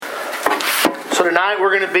So tonight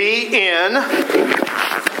we're going to be in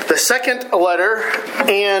the second letter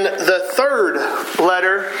and the third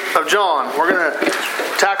letter of John. We're going to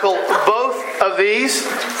tackle both of these.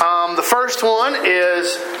 The first one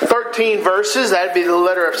is 13 verses. That'd be the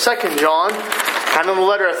letter of 2nd John. And then the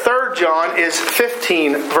letter of 3rd John is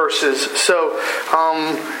 15 verses. So,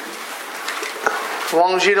 as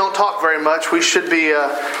long as you don't talk very much, we should be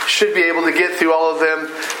able to get through all of them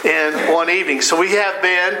in one evening. So we have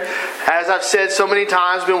been, as I've said so many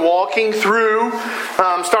times, been walking through,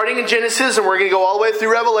 starting in Genesis, and we're going to go all the way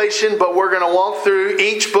through Revelation, but we're going to walk through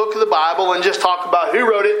each book of the Bible and just talk about who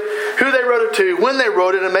wrote it, who they wrote it to, when they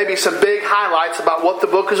wrote it, and maybe some big highlights about what the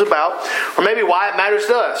book is about, or maybe why it matters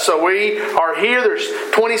to us. So we are here. There's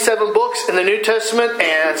 27 books in the New Testament,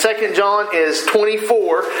 and 2nd John is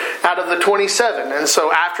 24 out of the 27. And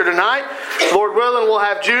so after tonight, Lord willing, we'll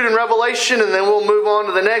have Jude and Revelation, and then we'll move on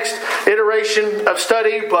to the next iteration of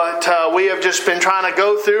study. But we have just been trying to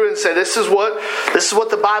go through and say this is what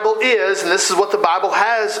the Bible is, and this is what the Bible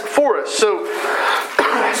has for us. So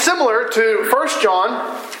similar to 1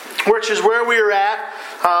 John, which is where we were at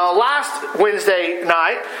last Wednesday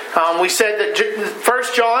night, we said that 1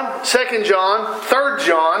 John, 2nd John, 3rd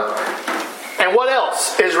John, and what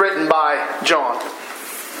else is written by John?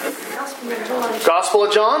 Gospel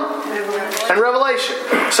of John and Revelation.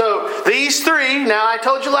 So these three. Now I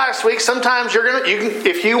told you last week. Sometimes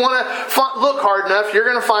if you want to look hard enough, you're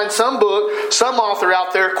going to find some book, some author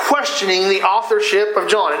out there questioning the authorship of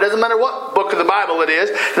John. It doesn't matter what book of the Bible it is.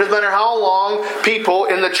 It doesn't matter how long people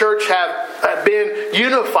in the church have been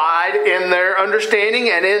unified in their understanding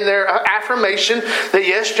and in their affirmation that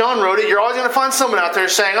yes, John wrote it. You're always going to find someone out there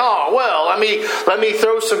saying, "Oh, well, let me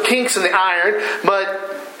throw some kinks in the iron,"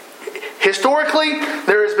 but historically,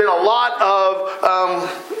 there has been a lot of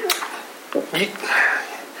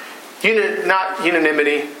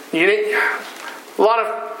a lot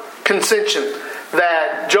of consension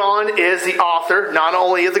that John is the author, not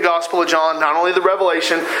only of the Gospel of John, not only the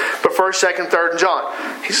Revelation, but 1st, 2nd, 3rd, and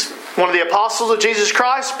John. He's one of the apostles of Jesus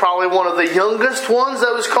Christ, probably one of the youngest ones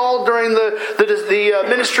that was called during the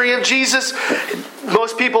ministry of Jesus.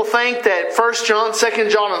 Most people think that 1st John,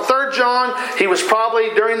 2nd John, and 3rd John, he was probably,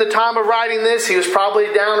 during the time of writing this, he was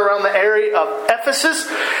probably down around the area of Ephesus,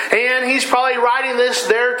 and he's probably writing this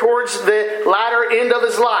there towards the latter end of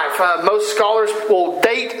his life. Most scholars will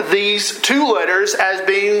date these two letters as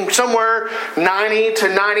being somewhere 90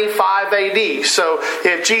 to 95 AD. So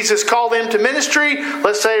if Jesus called him to ministry,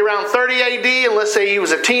 let's say around 30 AD, and let's say he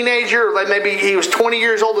was a teenager, or maybe he was 20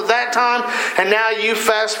 years old at that time, and now you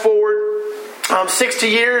fast forward 60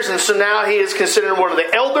 years, and so now he is considered one of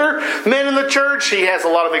the elder men in the church. He has a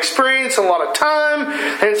lot of experience, a lot of time,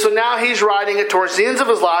 and so now he's writing it towards the ends of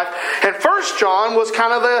his life. And 1st John was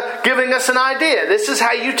kind of giving us an idea. This is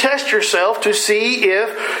how you test yourself to see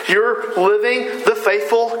if you're living the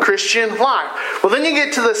faithful Christian life. Well, then you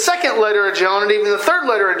get to the 2nd letter of John and even the 3rd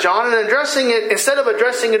letter of John, and addressing it, instead of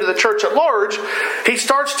addressing it to the church at large, he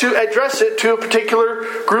starts to address it to a particular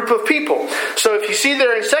group of people. So if you see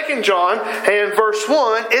there in 2nd John, and verse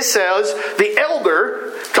 1, it says, the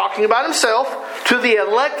elder, talking about himself, to the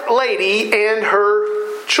elect lady and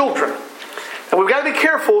her children. And we've got to be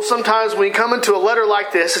careful sometimes when you come into a letter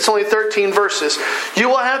like this. It's only 13 verses. You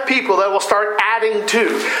will have people that will start adding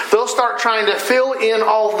to. They'll start trying to fill in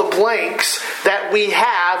all the blanks that we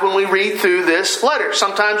have when we read through this letter.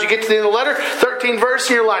 Sometimes you get to the end of the letter, 13 verses,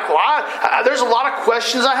 and you're like, well, there's a lot of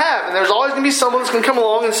questions I have. And there's always going to be someone that's going to come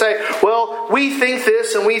along and say, well, we think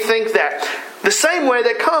this and we think that. The same way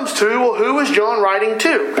that comes to, well, who is John writing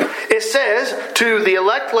to? It says, to the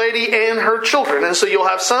elect lady and her children. And so you'll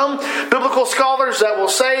have some biblical scholars that will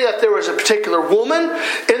say that there was a particular woman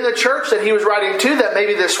in the church that he was writing to, that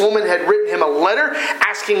maybe this woman had written him a letter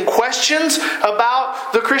asking questions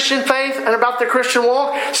about the Christian faith and about the Christian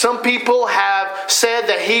walk. Some people have said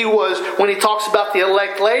that he was, when he talks about the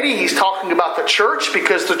elect lady, he's talking about the church,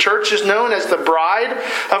 because the church is known as the bride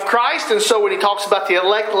of Christ. And so when he talks about the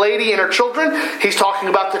elect lady and her children, he's talking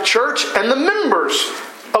about the church and the members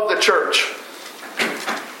of the church.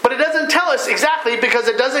 But it doesn't tell us exactly, because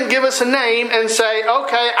it doesn't give us a name and say,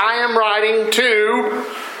 okay, I am writing to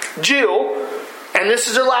Jill, and this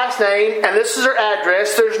is her last name, and this is her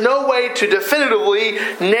address. There's no way to definitively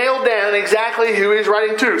nail down exactly who he's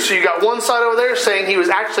writing to. So you got one side over there saying he was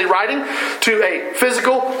actually writing to a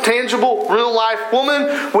physical, tangible, real-life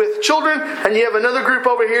woman with children, and you have another group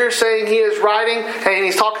over here saying he is writing, and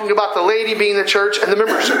he's talking about the lady being the church and the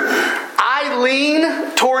members. I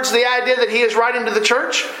lean towards the idea that he is writing to the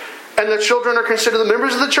church, and the children are considered the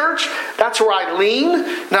members of the church. That's where I lean.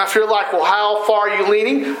 Now, if you're like, well, how far are you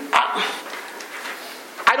leaning?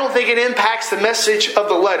 I don't think it impacts the message of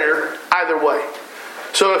the letter either way.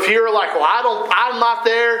 So if you're like, well, I'm not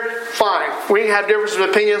there, fine. We can have differences of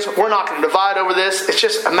opinions. We're not going to divide over this. It's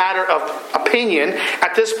just a matter of opinion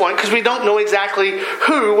at this point because we don't know exactly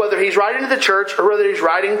who, whether he's writing to the church or whether he's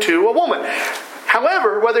writing to a woman.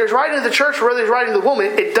 However, whether he's writing to the church or whether he's writing to the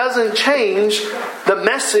woman, it doesn't change the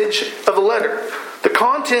message of the letter. The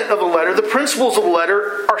content of the letter, the principles of the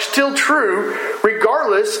letter are still true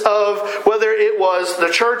regardless of whether it was the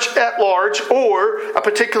church at large or a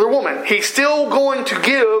particular woman. He's still going to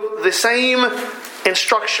give the same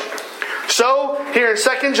instruction. So, here in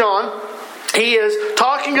 2 John, he is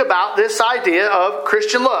talking about this idea of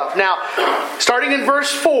Christian love. Now, starting in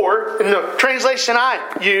verse 4, in the translation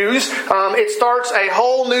I use, it starts a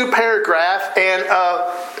whole new paragraph and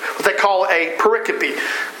what they call a pericope.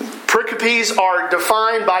 Pericopes are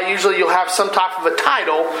defined by, usually you'll have some type of a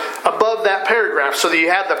title above that paragraph. So that you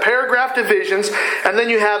have the paragraph divisions and then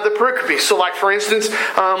you have the pericopes. So like for instance,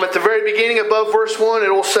 at the very beginning above verse 1, it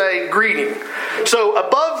will say greeting. So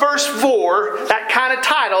above verse 4, that kind of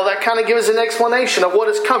title, that kind of gives an explanation of what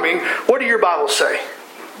is coming. What do your Bibles say?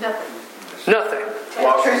 Nothing.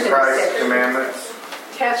 Walk in Christ's commandments.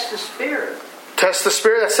 Test the Spirit. Test the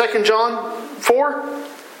Spirit. That's 2 John 4.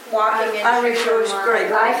 Walking in I rejoice great.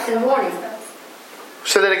 Advice and warning.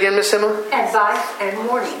 Say that again, Miss Emma. Advice and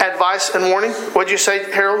warning. Advice and warning. What did you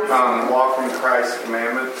say, Harold? Walk in Christ's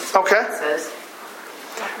commandments. Okay.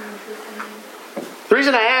 The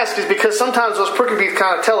reason I ask is because sometimes those pericopes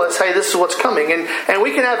kind of tell us, hey, this is what's coming. And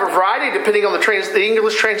we can have a variety depending on the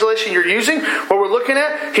English translation you're using. What we're looking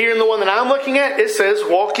at, here in the one that I'm looking at, it says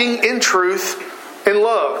walking in truth in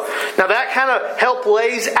love. Now that kind of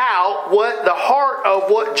lays out what the heart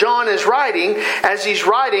of what John is writing as he's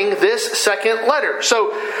writing this second letter.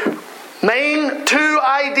 So main two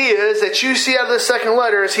ideas that you see out of this second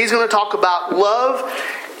letter is he's going to talk about love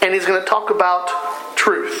and he's going to talk about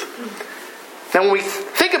truth. Now when we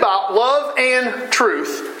think about love and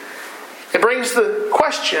truth, it brings the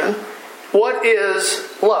question, what is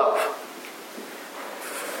love?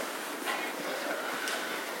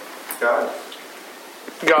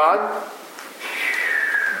 God.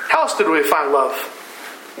 How else did we find love?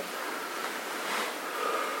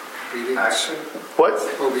 Obedience. Action.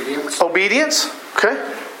 What? Obedience. Obedience.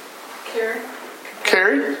 Okay.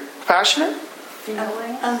 Caring. Passionate.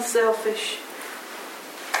 Unselfish.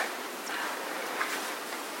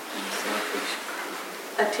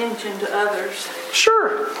 Attention to others.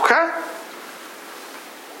 Sure. Okay.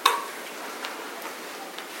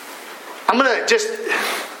 I'm going to just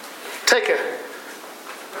take a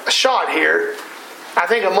shot here. I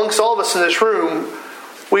think amongst all of us in this room,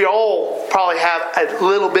 we all probably have a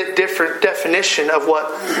little bit different definition of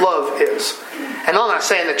what love is. And I'm not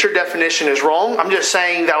saying that your definition is wrong. I'm just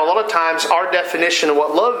saying that a lot of times our definition of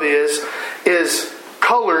what love is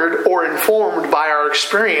colored or informed by our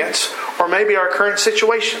experience or maybe our current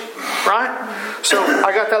situation. Right? So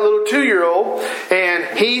I got that little 2-year-old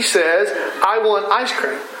and he says, I want ice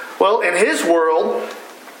cream. Well, in his world,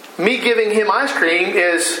 me giving him ice cream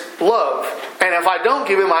is love. And if I don't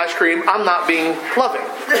give him ice cream, I'm not being loving.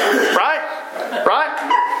 Right?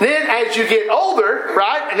 Right? Then as you get older,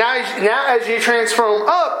 right? And now as you transform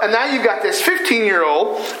up, and now you've got this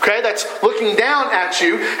 15-year-old, okay, that's looking down at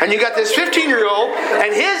you, and you got this 15-year-old,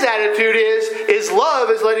 and his attitude is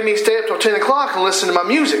love is letting me stay up till 10 o'clock and listen to my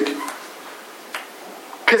music.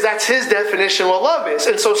 Because that's his definition of what love is.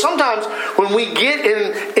 And so sometimes when we get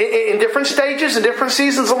in different stages and different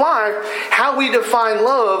seasons of life, how we define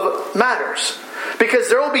love matters. Because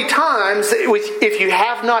there will be times, that if you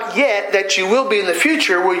have not yet, that you will be in the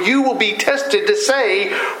future, where you will be tested to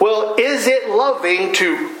say, well, is it loving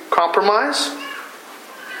to compromise?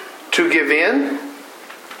 To give in?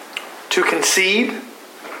 To concede?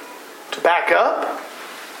 To back up?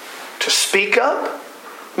 To speak up?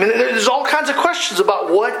 I mean, there's all kinds of questions about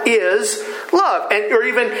what is love, or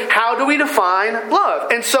even how do we define love.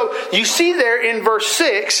 And so you see there in verse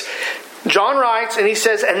 6, John writes and he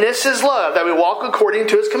says, and this is love, that we walk according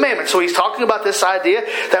to his commandments. So he's talking about this idea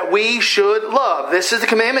that we should love. This is the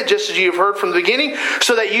commandment, just as you've heard from the beginning,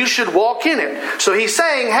 so that you should walk in it. So he's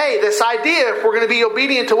saying, hey, this idea, if we're going to be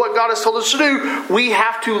obedient to what God has told us to do, we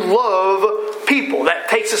have to love people. That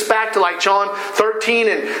takes us back to like John 13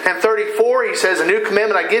 and 34. He says, a new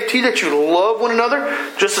commandment I give to you, that you love one another.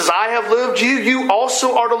 Just as I have loved you, you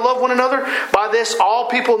also are to love one another. By this, all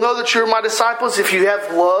people know that you are my disciples if you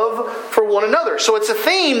have love for one another. So it's a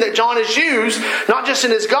theme that John has used, not just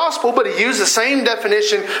in his gospel, but he used the same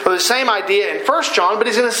definition or the same idea in 1 John. But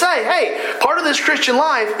he's going to say, hey, part of this Christian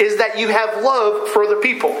life is that you have love for other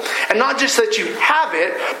people. And not just that you have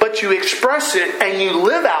it, but you express it and you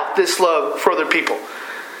live out this love for other people.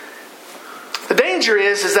 The danger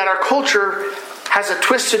is that our culture has a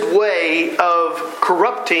twisted way of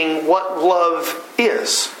corrupting what love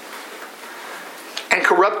is. And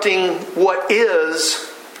corrupting what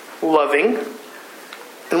is loving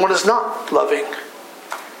and what is not loving.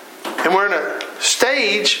 And we're in a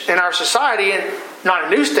stage in our society, and not a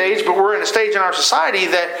new stage, but we're in a stage in our society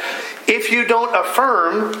that if you don't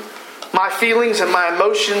affirm my feelings and my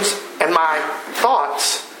emotions and my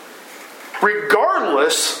thoughts,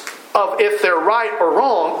 regardless of if they're right or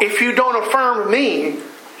wrong, if you don't affirm me,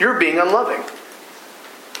 you're being unloving.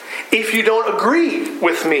 If you don't agree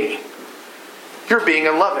with me, you're being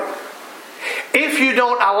unloving. If you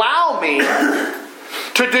don't allow me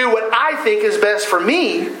to do what I think is best for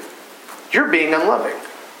me, you're being unloving.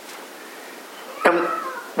 And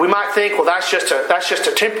we might think, well, that's just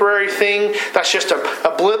a temporary thing. That's just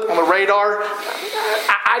a blip on the radar.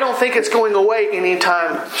 I don't think it's going away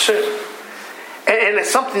anytime soon. And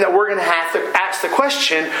it's something that we're going to have to ask the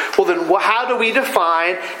question, well then how do we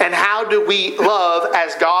define and how do we love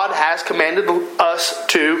as God has commanded us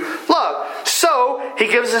to love? So he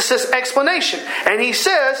gives us this explanation. And he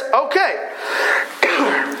says, okay,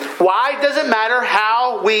 why does it matter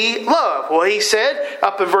how we love? Well, he said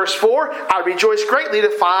up in verse 4, I rejoice greatly to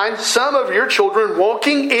find some of your children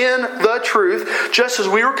walking in the truth, just as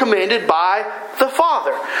we were commanded by the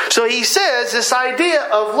Father. So he says this idea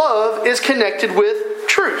of love is connected with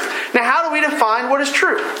truth. Now, how do we define what is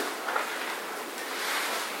true?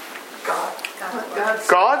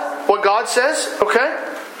 God. What God says?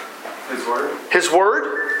 Okay. His word. His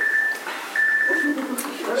word.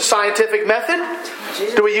 Scientific method.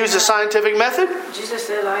 Do we use the scientific method? Jesus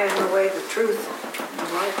said, I am the way, the truth, and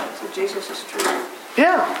the life. So Jesus is true.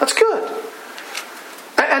 Yeah, that's good.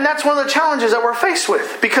 And that's one of the challenges that we're faced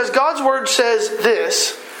with. Because God's word says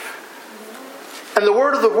this, and the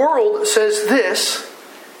word of the world says this.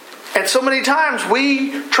 And so many times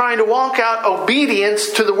we trying to walk out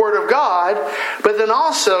obedience to the word of God, but then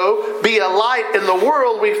also be a light in the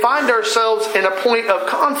world, we find ourselves in a point of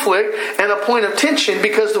conflict and a point of tension,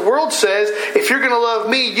 because the world says, if you're going to love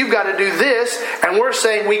me, you've got to do this. And we're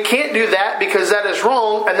saying we can't do that because that is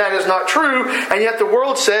wrong and that is not true. And yet the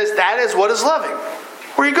world says that is what is loving.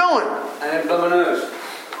 Where are you going? I have blue nose.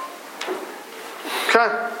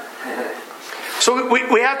 Okay. So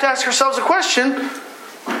we have to ask ourselves a question.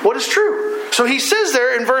 What is true? So he says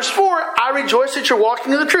there in verse 4, I rejoice that you're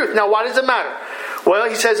walking in the truth. Now, why does it matter? Well,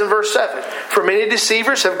 he says in verse 7, for many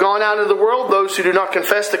deceivers have gone out into the world, those who do not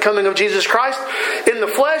confess the coming of Jesus Christ in the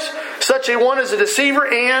flesh. Such a one is a deceiver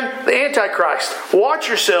and the Antichrist. Watch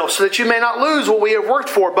yourselves so that you may not lose what we have worked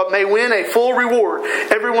for, but may win a full reward.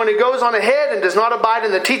 Everyone who goes on ahead and does not abide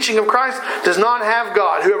in the teaching of Christ does not have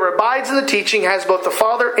God. Whoever abides in the teaching has both the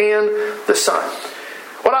Father and the Son.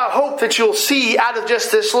 What I hope that you'll see out of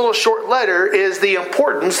just this little short letter is the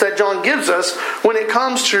importance that John gives us when it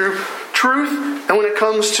comes to truth and when it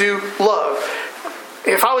comes to love.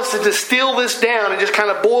 If I was to distill this down and just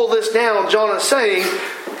kind of boil this down, John is saying,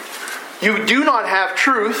 you do not have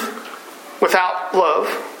truth without love,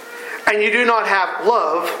 and you do not have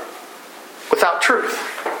love without truth.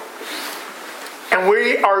 And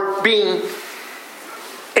we are being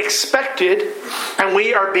expected and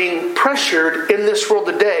we are being pressured in this world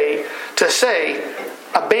today to say,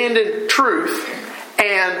 abandon truth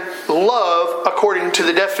and love according to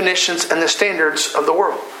the definitions and the standards of the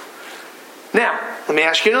world. Now, let me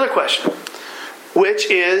ask you another question. Which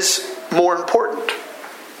is more important?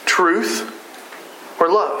 Truth or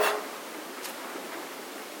love?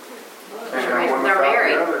 They're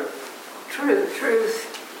married.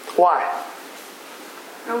 Truth. Why?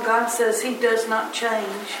 No, God says He does not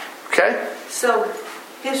change. Okay. So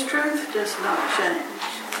His truth does not change.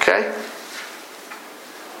 Okay.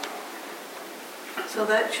 So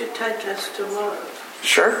that should take us to love.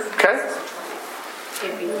 Sure. Okay.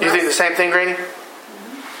 You think the same thing, Granny?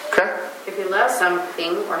 Okay. If you love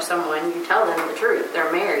something or someone, you tell them the truth.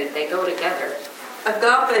 They're married. They go together.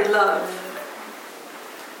 Agape love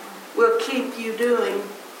will keep you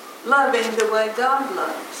loving the way God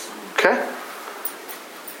loves. Okay.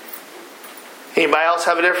 Anybody else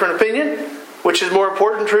have a different opinion? Which is more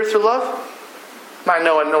important, truth or love? I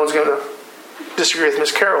know no one's going to disagree with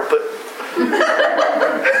Miss Carol, but Well,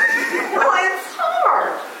 it's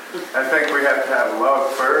hard. I think we have to have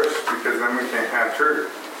love first, because then we can't have truth.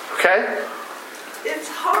 okay. It's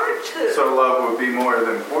hard to. So love would be more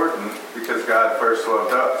than important, because God first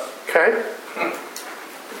loved us. Okay.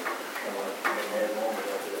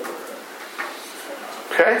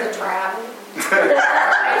 Okay. It's a trap.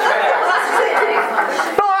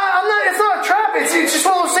 No, I'm not. It's not a trap. It's just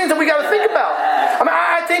one of those things that we got to think about. I mean,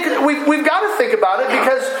 I think we've got to think about it,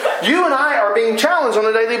 because you and I are being challenged on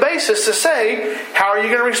a daily basis to say, how are you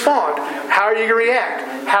going to respond? How are you going to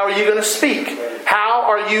react? How are you going to speak? How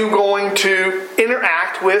are you going to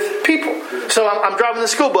interact with people? So I'm driving the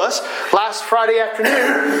school bus last Friday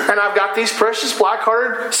afternoon, and I've got these precious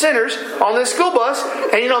black-hearted sinners on this school bus,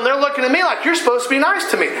 and they're looking at me like, you're supposed to be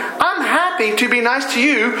nice to me. I'm happy to be nice to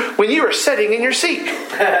you when you are sitting in your seat.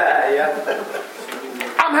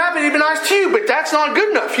 I'm happy to be nice to you, but that's not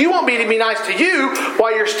good enough. You want me to be nice to you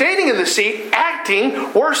while you're standing in the seat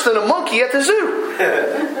acting worse than a monkey at the zoo.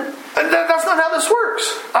 That's not how this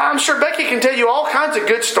works. I'm sure Becky can tell you all kinds of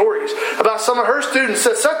good stories about some of her students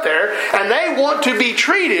that sit there and they want to be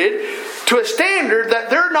treated to a standard that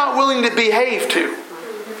they're not willing to behave to.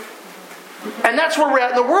 And that's where we're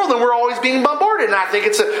at in the world, and we're always being bombarded. And I think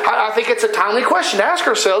it's a timely question to ask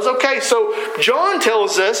ourselves. Okay, so John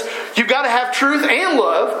tells us you've got to have truth and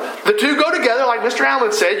love. The two go together, like Mr.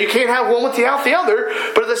 Allen said. You can't have one without the other.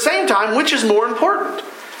 But at the same time, which is more important?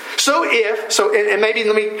 And maybe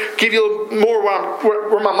let me give you a little more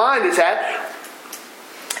where my mind is at.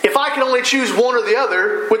 If I could only choose one or the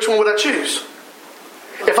other, which one would I choose?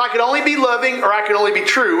 If I could only be loving or I could only be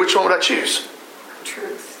true, which one would I choose?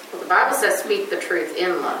 Truth. Well, the Bible says speak the truth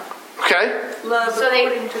in love. Okay. Love So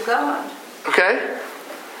according to God. Okay.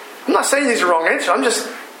 I'm not saying these are wrong answers. I'm just...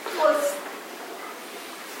 Well,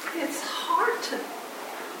 it's hard to...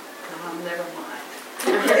 Oh, never mind.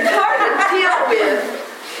 It's hard to deal with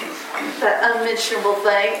that unmentionable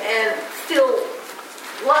thing and still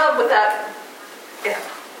love without... Yeah.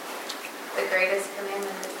 The greatest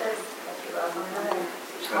commandment is this, that you love one another.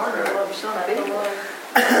 It's hard to love some people.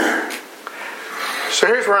 So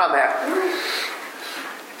here's where I'm at.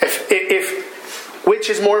 If which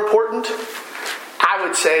is more important, I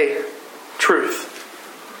would say truth.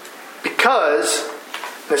 Because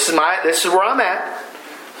this is where I'm at.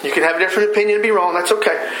 You can have a different opinion and be wrong, that's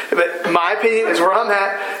okay. But my opinion is where I'm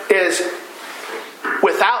at is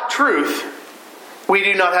without truth, we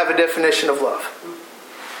do not have a definition of love.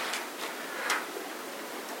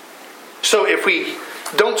 So if we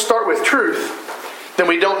don't start with truth, then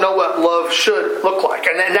we don't know what love should look like.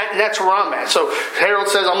 And that's where I'm at. So Harold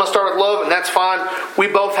says, I'm going to start with love, and that's fine. We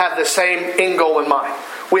both have the same end goal in mind.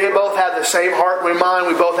 We both have the same heart in mind.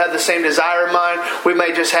 We both have the same desire in mind. We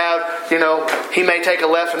may just have, he may take a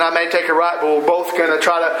left and I may take a right, but we're both going to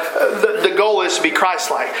try to... The goal is to be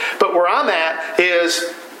Christ-like. But where I'm at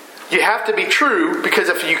is you have to be true, because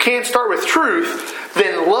if you can't start with truth,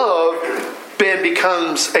 then love then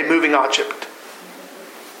becomes a moving object.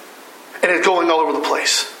 And it's going all over the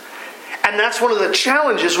place. And that's one of the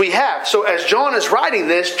challenges we have. So as John is writing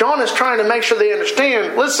this, John is trying to make sure they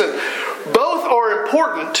understand, listen, both are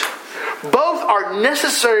important, both are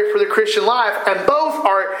necessary for the Christian life, and both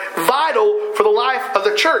are vital for the life of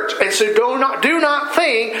the church. And so do not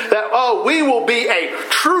think that, we will be a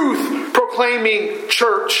truth-proclaiming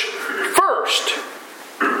church first.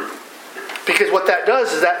 Because what that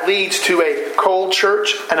does is that leads to a cold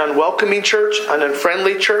church, an unwelcoming church, an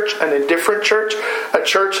unfriendly church, an indifferent church, a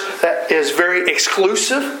church that is very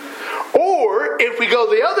exclusive. Or if we go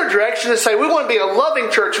the other direction and say we want to be a loving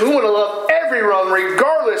church, we want to love everyone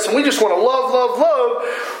regardless, and we just want to love,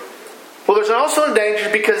 well, there's also a danger,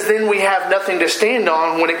 because then we have nothing to stand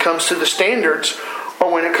on when it comes to the standards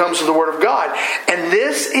or when it comes to the Word of God. And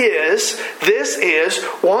this is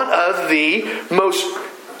one of the most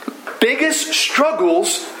biggest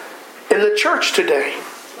struggles in the church today,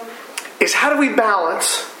 is how do we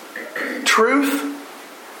balance truth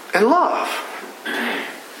and love?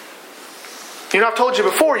 I've told you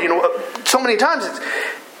before, so many times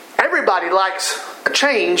everybody likes a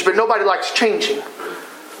change, but nobody likes changing.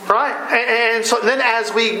 Right? And so then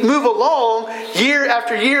as we move along year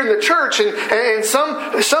after year in the church, and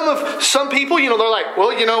some people, they're like,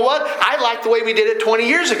 well, you know what? I like the way we did it 20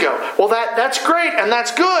 years ago. Well, that's great and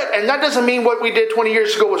that's good. And that doesn't mean what we did 20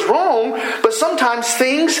 years ago was wrong. But sometimes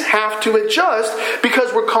things have to adjust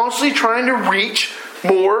because we're constantly trying to reach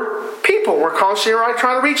more people. We're constantly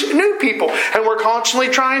trying to reach new people. And we're constantly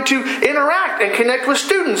trying to interact and connect with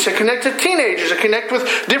students and connect with teenagers and connect with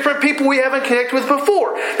different people we haven't connected with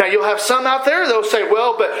before. Now, you'll have some out there, they'll say,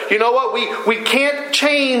 well, but you know what? We can't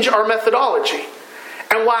change our methodology.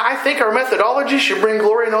 And while I think our methodology should bring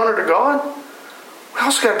glory and honor to God, we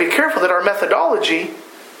also got to be careful that our methodology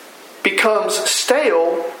becomes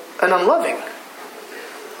stale and unloving.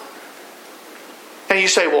 And you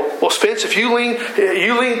say, well, Spence, if you lean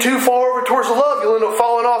too far over towards the love, you'll end up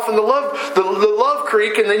falling off in the love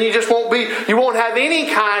creek, and then you won't have any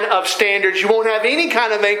kind of standards, you won't have any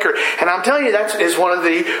kind of anchor. And I'm telling you, that is one of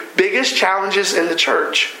the biggest challenges in the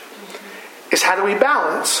church, is how do we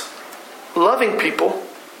balance loving people,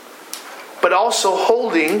 but also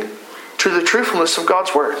holding to the truthfulness of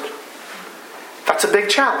God's Word. That's a big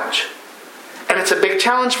challenge. And it's a big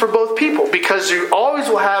challenge for both people, because you always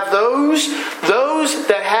will have those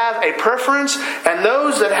that have a preference and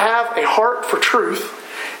those that have a heart for truth,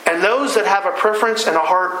 and those that have a preference and a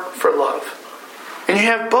heart for love. And you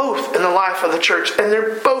have both in the life of the church, and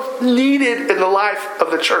they're both needed in the life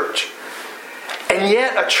of the church. And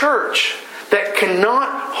yet a church that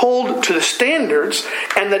cannot hold to the standards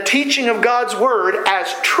and the teaching of God's Word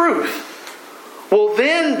as truth will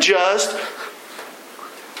then just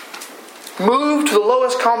move to the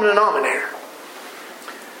lowest common denominator.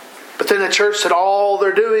 But then the church that all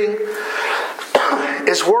they're doing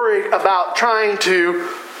is worried about trying to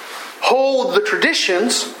hold the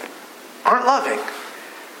traditions aren't loving.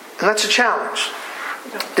 And that's a challenge.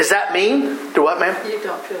 Does that mean? Do what, ma'am? You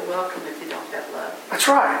don't feel welcome if you don't have love. That's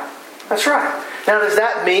right. That's right. Now, does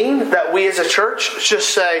that mean that we as a church just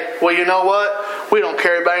say, well, you know what? We don't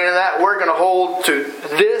care about any of that. We're going to hold to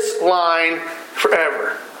this line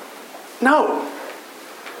forever. No.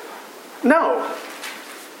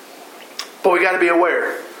 But we got to be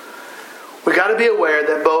aware. We got to be aware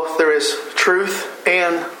that both there is truth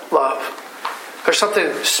and love. There's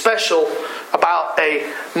something special about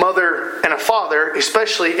a mother and a father,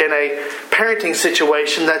 especially in a parenting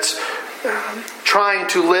situation that's trying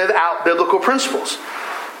to live out biblical principles.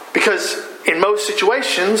 Because in most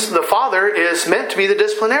situations, the father is meant to be the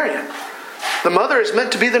disciplinarian. The mother is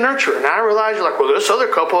meant to be the nurturer. And I realize you're like, well, this other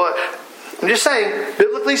couple... I'm just saying,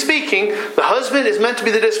 biblically speaking, the husband is meant to be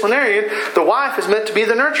the disciplinarian. The wife is meant to be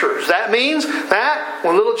the nurturer. That means that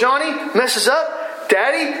when little Johnny messes up,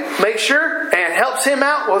 Daddy makes sure and helps him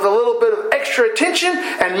out with a little bit of extra attention,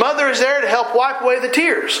 and Mother is there to help wipe away the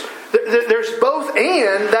tears. There's both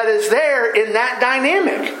and that is there in that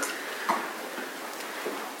dynamic.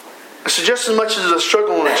 So just as much as it's a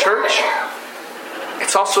struggle in the church,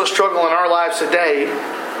 it's also a struggle in our lives today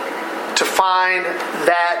to find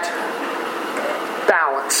that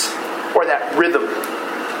balance or that rhythm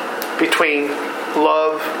between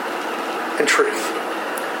love and truth.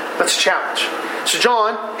 That's a challenge. So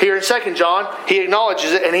John, here in 2 John, he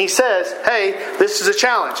acknowledges it and he says, hey, this is a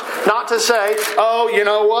challenge. Not to say, oh, you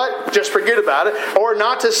know what, just forget about it. Or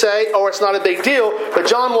not to say, oh, it's not a big deal. But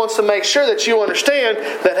John wants to make sure that you understand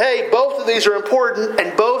that, hey, both of these are important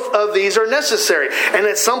and both of these are necessary. And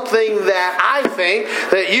it's something that I think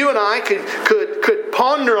that you and I could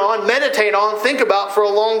ponder on, meditate on, think about for a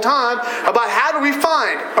long time, about how do we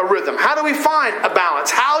find a rhythm? How do we find a balance?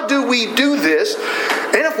 How do we do this?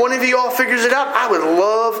 And if one of you all figures it out, I would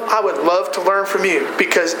love to learn from you,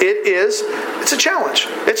 because it's a challenge.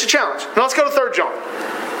 It's a challenge. Now let's go to 3 John.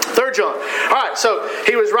 3 John. All right, so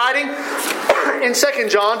he was writing in 2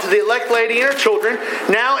 John to the elect lady and her children.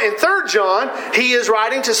 Now in 3 John, he is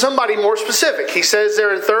writing to somebody more specific. He says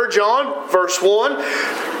there in 3 John, verse 1,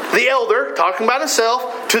 the elder, talking about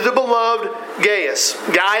himself, to the beloved Gaius.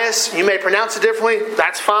 Gaius, you may pronounce it differently.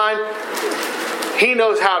 That's fine. He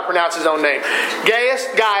knows how to pronounce his own name.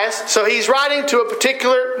 Gaius. So he's writing to a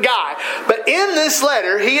particular guy. But in this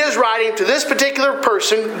letter, he is writing to this particular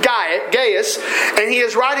person, Gaius, and he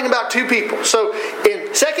is writing about two people. So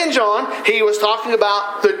in 2 John, he was talking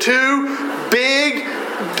about the two big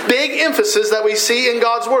emphasis that we see in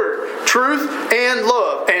God's Word. Truth and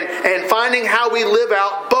love. And finding how we live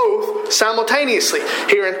out both simultaneously.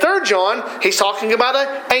 Here in 3 John, he's talking about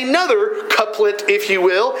another couplet, if you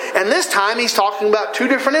will. And this time he's talking about two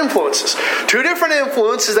different influences. Two different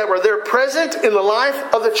influences that were there present in the life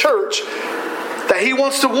of the church that he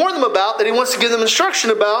wants to warn them about, that he wants to give them instruction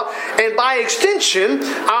about. And by extension,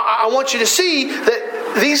 I want you to see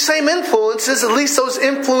that these same influences, at least those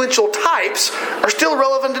influential types, are still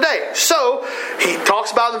relevant today. So, he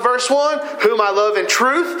talks about in verse 1, whom I love in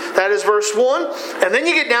truth. That is verse 1. And then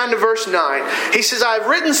you get down to verse 9. He says, I have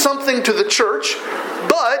written something to the church,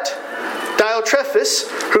 but Diotrephes,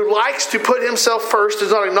 who likes to put himself first, does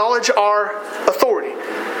not acknowledge our authority.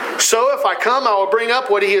 So if I come, I will bring up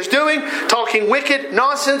what he is doing, talking wicked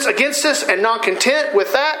nonsense against us, and not content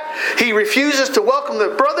with that, he refuses to welcome the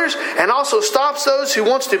brothers and also stops those who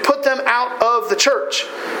wants to put them out of the church.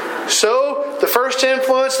 So the first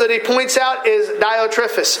influence that he points out is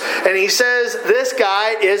Diotrephes. And he says this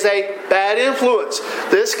guy is a bad influence.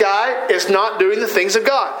 This guy is not doing the things of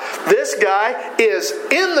God. This guy is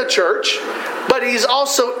in the church, but he's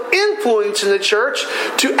also influencing the church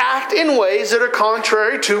to act in ways that are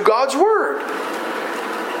contrary to God's word.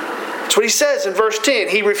 That's what he says in verse 10.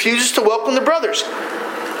 He refuses to welcome the brothers.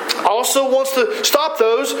 Also wants to stop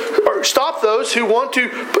those who want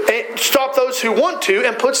to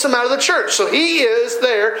and puts them out of the church. So he is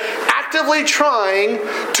there actively trying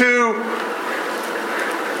to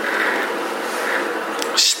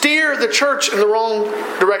steer the church in the wrong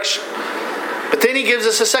direction. But then he gives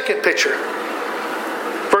us a second picture.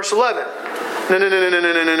 Verse 11.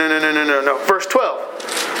 No. Verse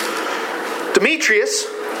 12. Demetrius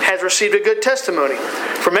has received a good testimony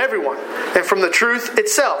from everyone and from the truth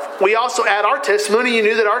itself. We also add our testimony. You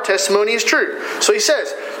knew that our testimony is true. So he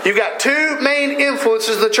says, you've got two main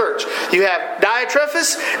influences in the church. You have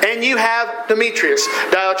Diotrephes and you have Demetrius.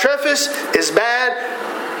 Diotrephes is bad,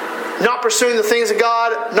 not pursuing the things of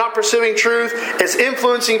God, not pursuing truth, is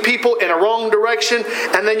influencing people in a wrong direction.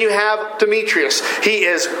 And then you have Demetrius. He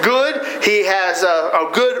is good. He has a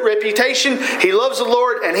good reputation. He loves the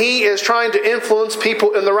Lord, and he is trying to influence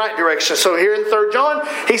people in the right direction. So here in 3 John,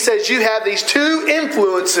 he says you have these two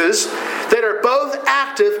influences that are both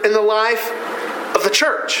active in the life of the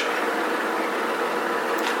church.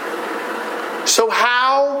 So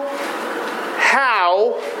how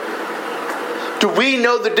do we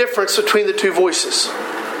know the difference between the two voices?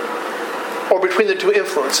 Or between the two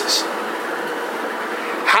influences?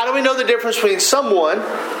 How do we know the difference between someone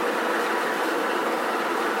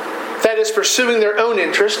that is pursuing their own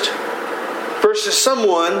interest versus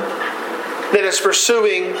someone that is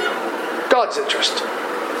pursuing God's interest?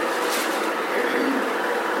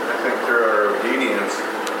 I think through our obedience,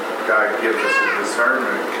 God gives us a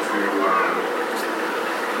discernment to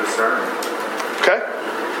discern. Okay?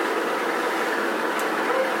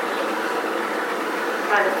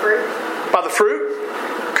 By the fruit. By the fruit?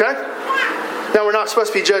 Okay? Now we're not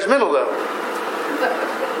supposed to be judgmental though.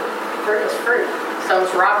 Fruit is fruit.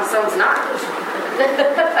 Some's rotten, some's not.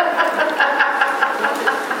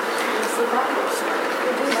 So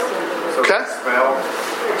Okay. the smell.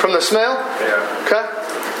 From the smell? Yeah. Okay?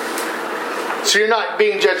 So you're not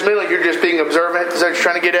being judgmental, you're just being observant? Is that what you're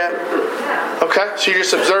trying to get at? Yeah. Okay? So you're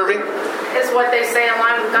just observing? Is what they say in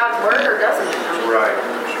line with God's word, or doesn't it? Right.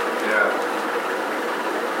 Yeah.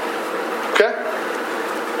 Okay?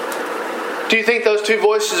 Do you think those two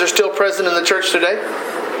voices are still present in the church today?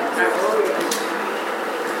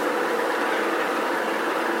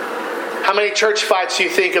 How many church fights do you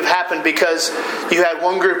think have happened because you had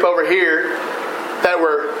one group over here that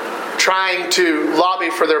were trying to lobby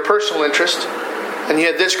for their personal interest, and you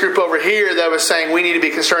had this group over here that was saying we need to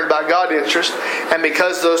be concerned about God's interest, and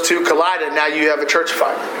because those two collided, now you have a church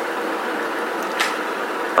fight?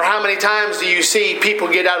 Or how many times do you see people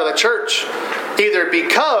get out of the church either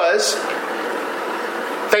because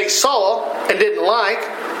they saw and didn't like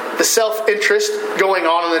the self-interest going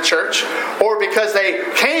on in the church, or because they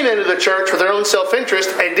came into the church with their own self-interest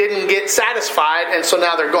and didn't get satisfied, and so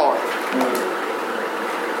now they're gone?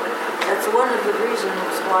 That's one of the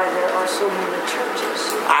reasons why there are so many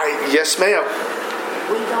churches. Yes, ma'am.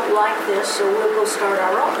 We don't like this, so we'll go start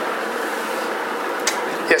our own.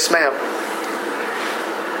 Yes, ma'am.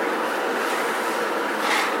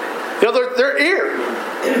 You know, they're here.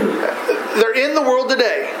 They're in the world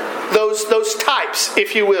today. Those types,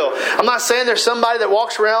 if you will. I'm not saying there's somebody that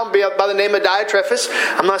walks around by the name of Diotrephes.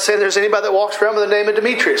 I'm not saying there's anybody that walks around by the name of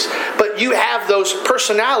Demetrius. But you have those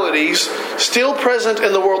personalities still present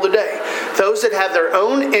in the world today. Those that have their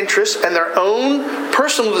own interests and their own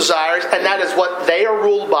personal desires, and that is what they are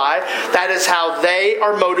ruled by. That is how they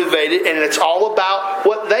are motivated, and it's all about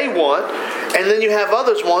what they want. And then you have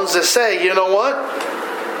others ones that say, you know what?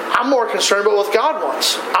 I'm more concerned about what God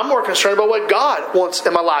wants. I'm more concerned about what God wants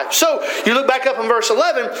in my life. So you look back up in verse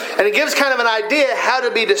 11, and it gives kind of an idea how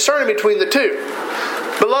to be discerning between the two.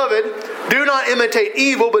 Beloved, do not imitate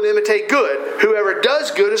evil, but imitate good. Whoever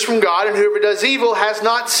does good is from God, and whoever does evil has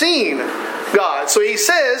not seen God. So he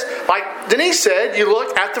says, like Denise said, you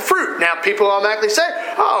look at the fruit. Now people automatically say,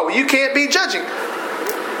 oh, you can't be judging.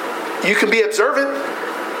 You can be observant.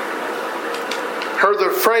 heard the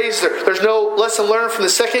phrase, there's no lesson learned from the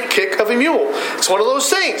second kick of a mule. It's one of those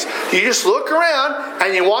things. You just look around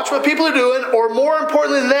and you watch what people are doing, or more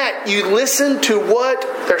importantly than that, you listen to what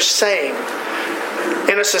they're saying.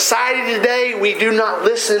 In a society today, we do not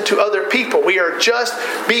listen to other people. We are just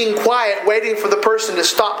being quiet, waiting for the person to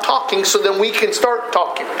stop talking so then we can start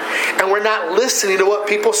talking. And we're not listening to what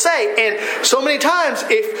people say. And so many times,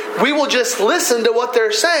 if we will just listen to what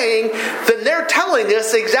they're saying, then they're telling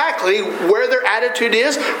us exactly where their attitude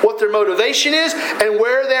is, what their motivation is, and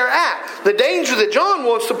where they're at. The danger that John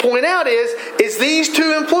wants to point out is these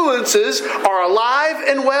two influences are alive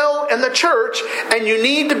and well in the church, and you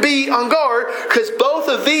need to be on guard because both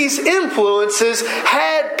of these influences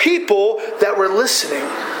had people that were listening.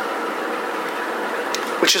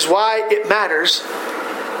 Which is why it matters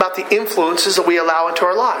about the influences that we allow into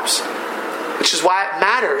our lives. Which is why it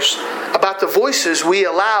matters about the voices we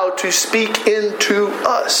allow to speak into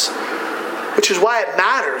us. Which is why it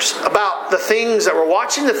matters about the things that we're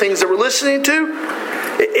watching, the things that we're listening to.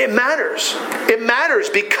 It matters. It matters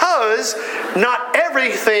because not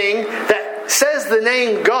everything that says the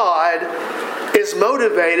name God is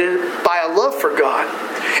motivated by a love for God.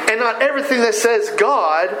 And not everything that says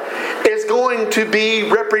God is going to be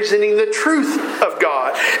representing the truth of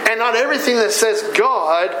God. And not everything that says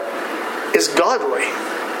God is godly.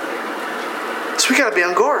 So we got to be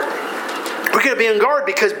on guard. We got to be on guard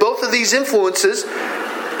because both of these influences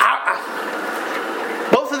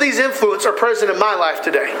are present in my life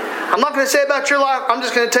today. I'm not going to say about your life. I'm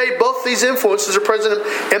just going to tell you both these influences are present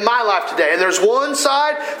in my life today. And there's one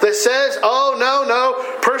side that says, oh, no,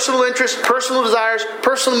 personal interest, personal desires,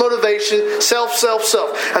 personal motivation, self.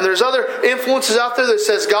 And there's other influences out there that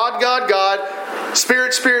says God,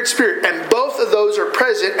 Spirit. And both of those are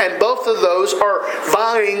present and both of those are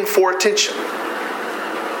vying for attention.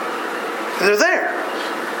 And they're there.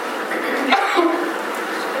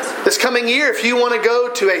 This coming year, if you want to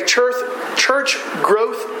go to a church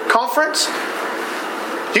growth conference,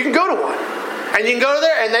 you can go to one. And you can go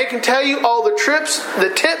there and they can tell you all the tips, and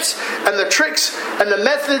the tricks, and the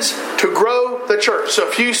methods to grow the church. So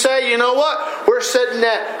if you say, you know what, we're sitting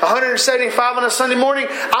at 175 on a Sunday morning,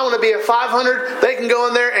 I want to be at 500, they can go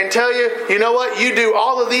in there and tell you, you know what, you do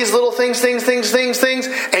all of these little things,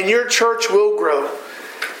 and your church will grow.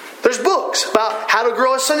 There's books about how to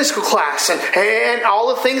grow a Sunday school class and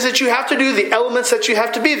all the things that you have to do, the elements that you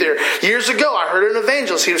have to be there. Years ago, I heard an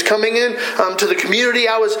evangelist. He was coming in to the community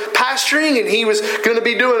I was pastoring, and he was going to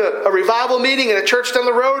be doing a revival meeting in a church down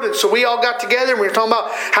the road. And so we all got together, and we were talking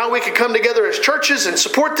about how we could come together as churches and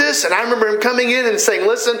support this. And I remember him coming in and saying,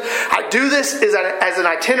 listen, I do this as an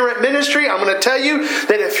itinerant ministry. I'm going to tell you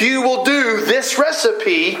that if you will do this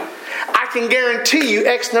recipe, I can guarantee you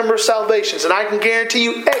X number of salvations, and I can guarantee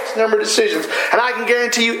you X number of decisions, and I can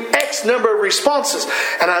guarantee you X number of responses.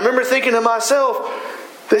 And I remember thinking to myself,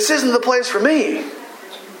 this isn't the place for me.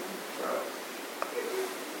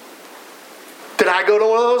 Did I go to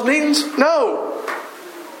one of those meetings? No.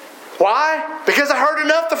 Why? Because I heard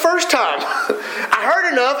enough the first time. I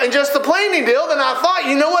heard enough and just the planning deal, then I thought,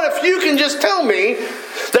 you know what, if you can just tell me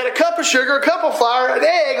that a cup of sugar, a cup of flour, an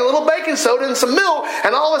egg, a little baking soda, and some milk,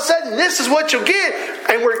 and all of a sudden this is what you'll get,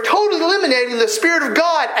 and we're totally eliminating the Spirit of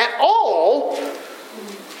God at all,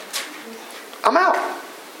 I'm out.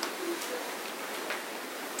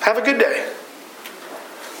 Have a good day.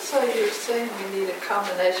 So you're saying we need a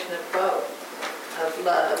combination of both, of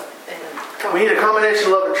love and... We need a combination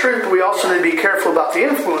of love and truth, but we also need to be careful about the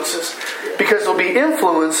influences. Because there'll be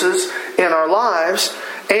influences in our lives,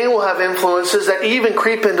 and we'll have influences that even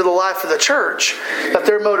creep into the life of the church, that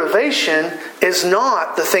their motivation is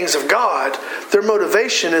not the things of God. Their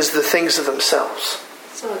motivation is the things of themselves.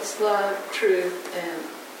 So it's love, truth, and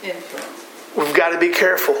influence. We've got to be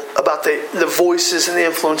careful about the voices and the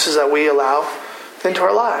influences that we allow into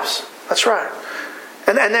our lives. That's right.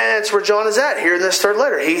 And that's where John is at here in this third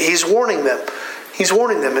letter. He's warning them. He's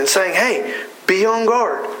warning them and saying, hey, be on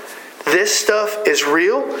guard. This stuff is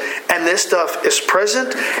real, and this stuff is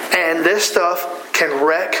present, and this stuff can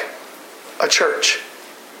wreck a church.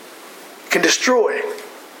 Can destroy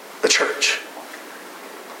the church.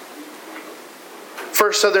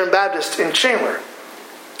 First Southern Baptist in Chandler.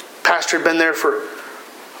 Pastor had been there for a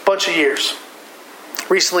bunch of years.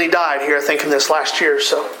 Recently died here, I think, in this last year or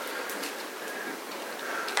so.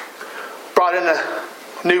 Brought in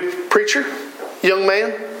a new preacher, young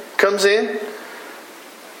man, comes in.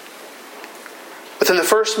 Within the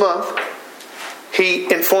first month,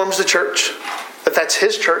 he informs the church that that's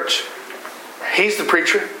his church. He's the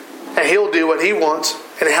preacher, and he'll do what he wants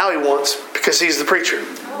and how he wants because he's the preacher.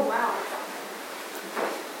 Oh, wow.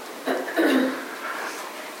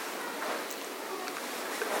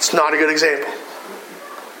 It's not a good example.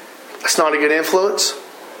 That's not a good influence.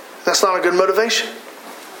 That's not a good motivation.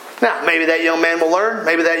 Now, maybe that young man will learn.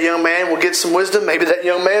 Maybe that young man will get some wisdom. Maybe that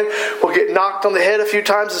young man will get knocked on the head a few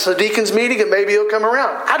times at some deacon's meeting, and maybe he'll come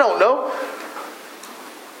around. I don't know.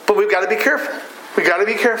 But we've got to be careful. We've got to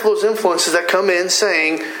be careful of those influences that come in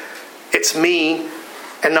saying, it's me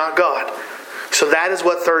and not God. So that is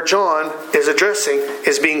what 3 John is addressing,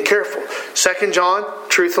 is being careful. 2 John,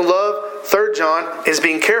 truth and love. 3 John is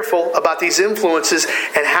being careful about these influences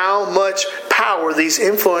and how much power these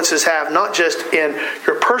influences have, not just in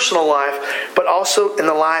your personal life, but also in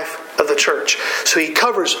the life of the church. So he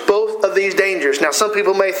covers both of these dangers. Now, some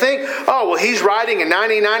people may think, oh, well, he's writing in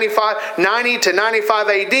 90 to 95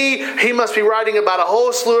 AD. He must be writing about a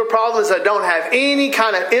whole slew of problems that don't have any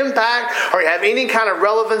kind of impact or have any kind of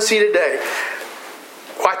relevancy today.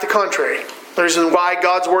 Quite the contrary. The reason why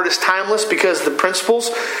God's Word is timeless, because the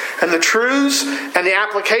principles and the truths and the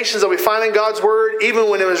applications that we find in God's Word, even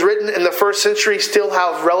when it was written in the first century, still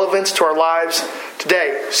have relevance to our lives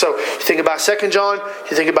today. So you think about 2 John,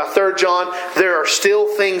 you think about 3 John, there are still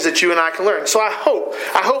things that you and I can learn. So I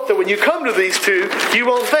hope that when you come to these two, you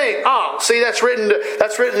won't think, oh, see, that's written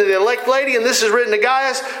to the elect lady and this is written to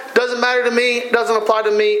Gaius. Doesn't matter to me, doesn't apply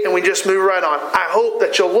to me, and we just move right on. I hope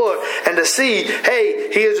that you'll look and to see, hey,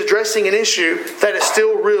 he is addressing an issue that is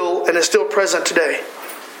still real and is still present today.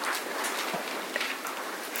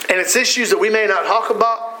 And it's issues that we may not talk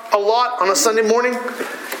about a lot on a Sunday morning,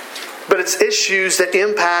 but it's issues that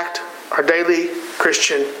impact our daily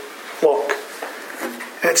Christian walk.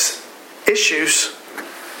 And it's issues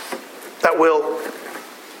that will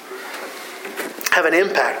have an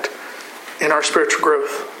impact in our spiritual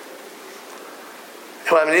growth.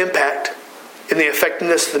 It will have an impact in the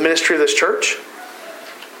effectiveness of the ministry of this church.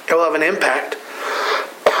 It will have an impact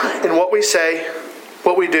in what we say,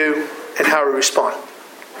 what we do, and how we respond.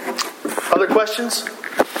 Other questions?